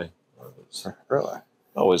the other day. Really? I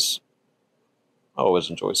always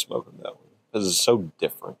enjoy smoking that one because it's so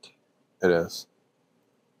different. It is.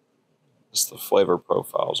 It's the flavor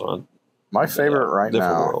profiles on my favorite right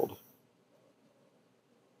now. World.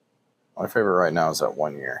 My favorite right now is that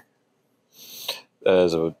 1 year. That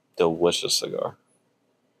is a delicious cigar.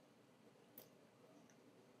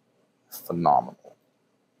 Phenomenal.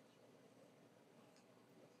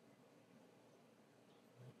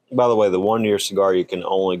 By the way, the 1 year cigar you can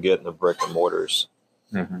only get in the brick and mortars.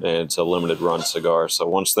 And it's a limited run cigar. So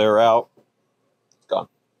once they're out, it's gone.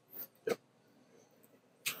 Yep.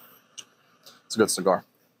 It's a good cigar.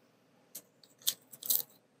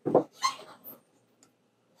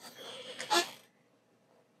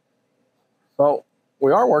 So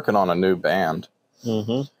we are working on a new band.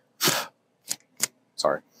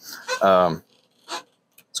 Sorry.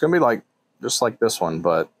 It's going to be like just like this one,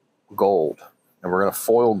 but gold. And we're going to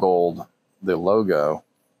foil gold the logo.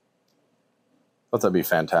 I thought that'd be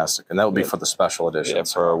fantastic. And that would be for the special edition. Yeah,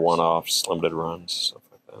 for one-offs, limited runs, stuff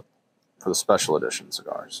like that. For the special edition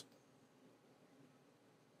cigars.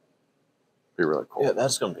 Be really cool. Yeah,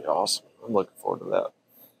 that's going to be awesome. I'm looking forward to that.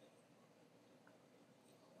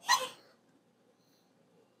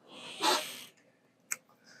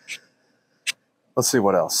 Let's see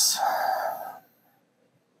what else.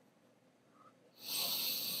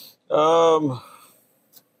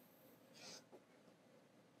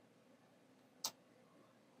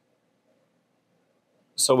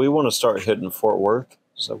 So we want to start hitting Fort Worth.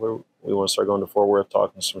 So we want to start going to Fort Worth,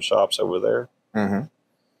 talking to some shops over there.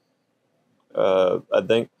 I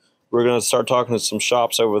think we're going to start talking to some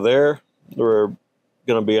shops over there. We're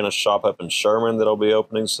going to be in a shop up in Sherman that'll be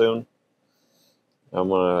opening soon. I'm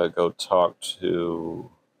going to go talk to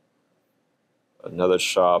another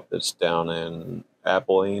shop that's down in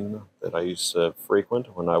Abilene that I used to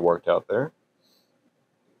frequent when I worked out there.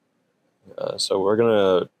 So we're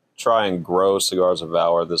going to try and grow Cigars of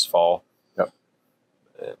Valor this fall. Yep.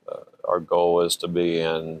 And, our goal is to be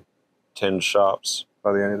in 10 shops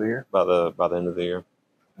by the end of the year. By the end of the year.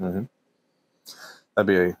 That'd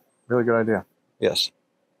be a really good idea. Yes.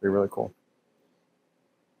 Be really cool.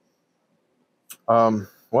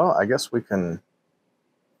 Well, I guess we can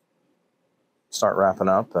start wrapping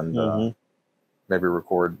up and maybe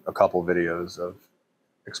record a couple videos of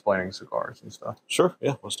explaining cigars and stuff. Sure.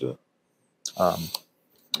 Yeah, let's do it.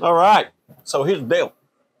 All right. So here's the deal.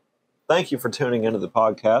 Thank you for tuning into the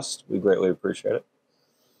podcast. We greatly appreciate it.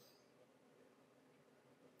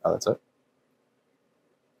 Oh, that's it?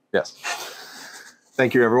 Yes.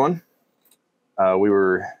 Thank you, everyone. We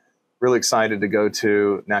were really excited to go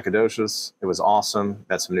to Nacogdoches. It was awesome.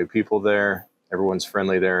 Met some new people there. Everyone's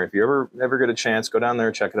friendly there. If you ever get a chance, go down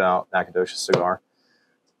there, check it out. Nacogdoches Cigar.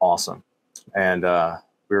 Awesome. And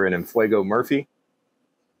we were in Enfuego Murphy.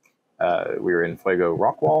 We were in Fuego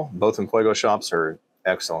Rockwall. Both Enfuego shops are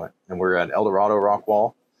excellent. And we're at El Dorado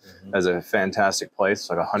Rockwall. That's a fantastic place. It's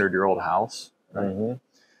like a 100-year-old house. Right?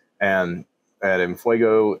 And at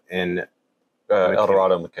Enfuego in El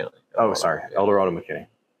Dorado McKinney. El Dorado McKinney.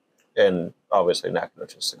 And obviously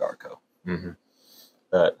Nacogdoches Cigar Co.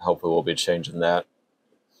 That hopefully we'll be changing that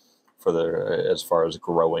for as far as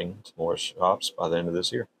growing to more shops by the end of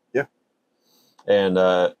this year. Yeah.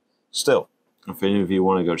 And still, if any of you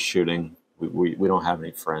want to go shooting, we don't have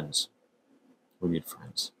any friends. We need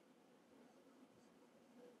friends.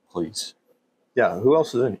 Please. Yeah, who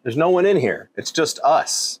else is in? There's no one in here. It's just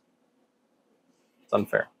us. It's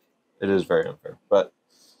unfair. It is very unfair. But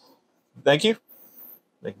thank you.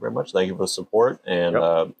 Thank you very much. Thank you for the support. And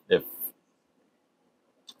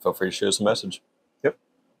feel free to shoot us a message. Yep.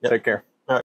 Take care.